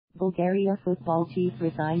Bulgaria football chief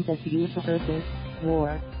resigns as UEFA urges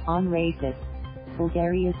war on racists.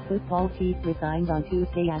 Bulgaria's football chief resigned on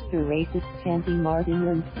Tuesday after racist chanting marred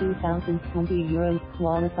England's 2020 Euros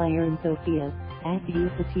qualifier in Sofia, as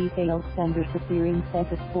UEFA chief Alexander Sofia said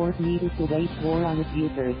the sport needed to wage war on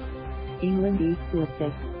abusers. England eased to a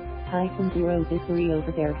 6-0 victory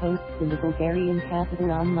over their hosts in the Bulgarian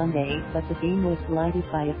capital on Monday, but the game was blighted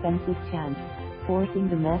by offensive chants, forcing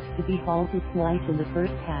the match to be halted twice in the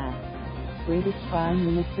first half. British Prime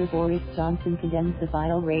Minister Boris Johnson condemned the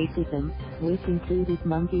vile racism, which included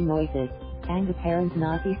monkey noises and apparent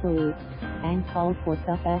Nazi salutes, and called for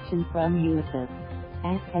tough action from UEFA.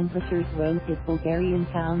 As temperatures rose, his Bulgarian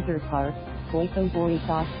counterpart, Boyko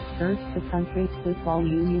Borisov, urged the country's football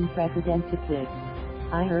union president to quit.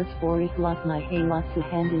 "I urge Boris Mihajlovic to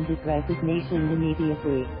hand in his resignation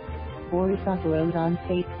immediately," Borisov wrote on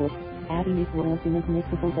Facebook, adding it was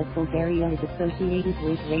inadmissible that Bulgaria is associated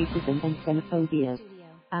with racism and xenophobia.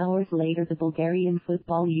 Hours later, the Bulgarian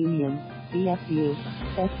Football Union, BFU,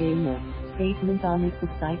 said in a statement on its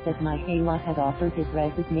website that Mihajlovic had offered his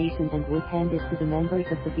resignation and would hand it to the members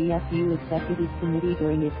of the BFU Executive Committee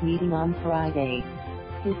during its meeting on Friday.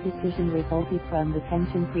 His decision resulted from the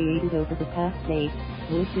tension created over the past days,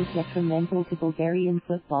 which is detrimental to Bulgarian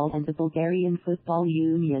football and the Bulgarian Football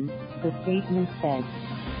Union, the statement said.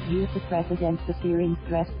 UEFA President Sofia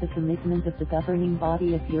stressed the commitment of the governing body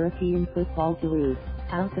of European football to root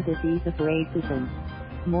out the disease of racism.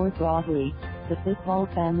 More broadly, the football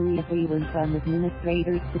family, everyone from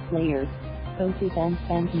administrators to players, coaches and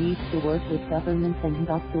fans, needs to work with governments and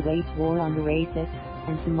not to wage war on the racists,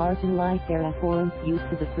 and to marginalize their abhorrent youth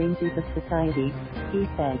to the fringes of society, he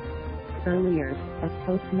said. Earlier, a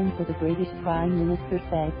spokesman for the British Prime Minister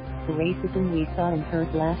said, "The racism we saw and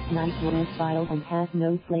heard last night was vile and has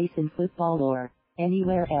no place in football or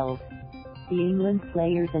anywhere else." The England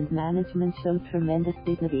players and management showed tremendous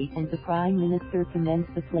dignity, and the Prime Minister commends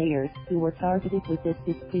the players who were targeted with this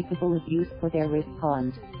despicable abuse for their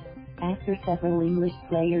response. After several English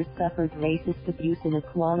players suffered racist abuse in a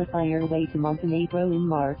qualifier away to Montenegro in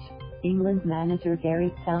March, England manager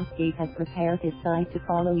Gareth Southgate had prepared his side to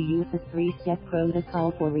follow UEFA's three-step protocol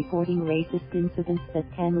for reporting racist incidents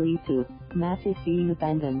that can lead to matches being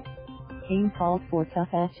abandoned. Kane called for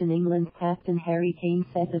tough action. England captain Harry Kane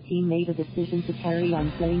said the team made a decision to carry on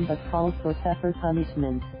playing but called for tougher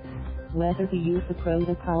punishment. "Whether the UEFA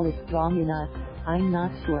protocol is strong enough, I'm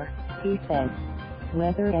not sure," he said.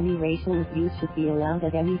 "Whether any racial abuse should be allowed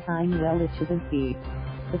at any time, well, it shouldn't be.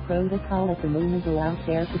 The protocol at the moment allows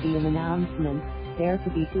there to be an announcement, there to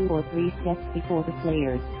be 2 or 3 steps before the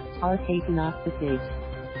players are taken off the pitch.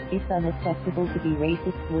 It's unacceptable to be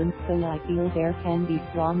racist once, so I feel there can be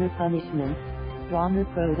stronger punishment, stronger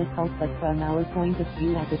protocols, but from our point of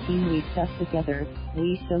view as a team, we stuck together,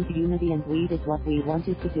 we showed unity, and we did what we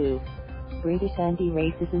wanted to do." British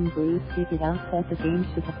anti-racism group Stick It Out said the game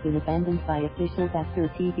should have been abandoned by officials after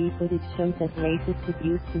TV footage showed that racist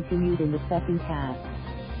abuse continued in the second half.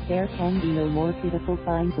 "There can be no more pitiful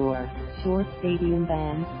fines or short stadium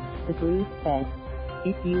bans," the group said.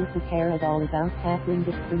 "If you care at all about tackling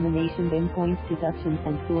discrimination, then points deductions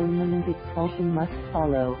and tournament expulsion must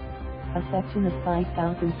follow." A section of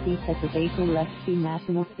 5,000 seats at the Basel Levski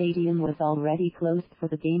National Stadium was already closed for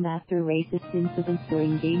the game after racist incidents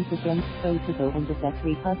during games against Kosovo and the Czech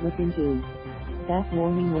Republic in June. That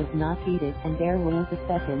warning was not heeded, and there was a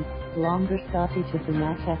second, longer stoppage of the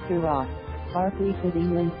match after Ross Barkley put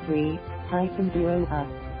England 3-0 up,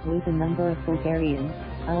 with a number of Bulgarian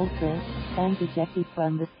ultras fans ejected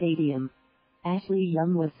from the stadium. Ashley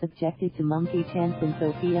Young was subjected to monkey chants in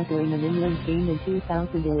Sofia during an England game in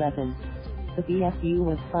 2011. The BFU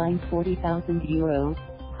was fined €40,000,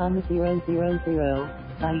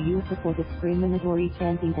 by UEFA for discriminatory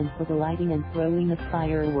chanting and for the lighting and throwing of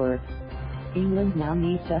fireworks. England now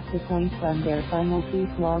need just a point from their final 2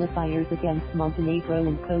 qualifiers against Montenegro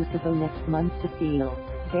and Kosovo next month to seal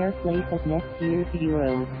their place at next year's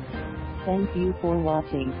Euros. Thank you for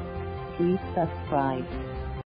watching. Please subscribe.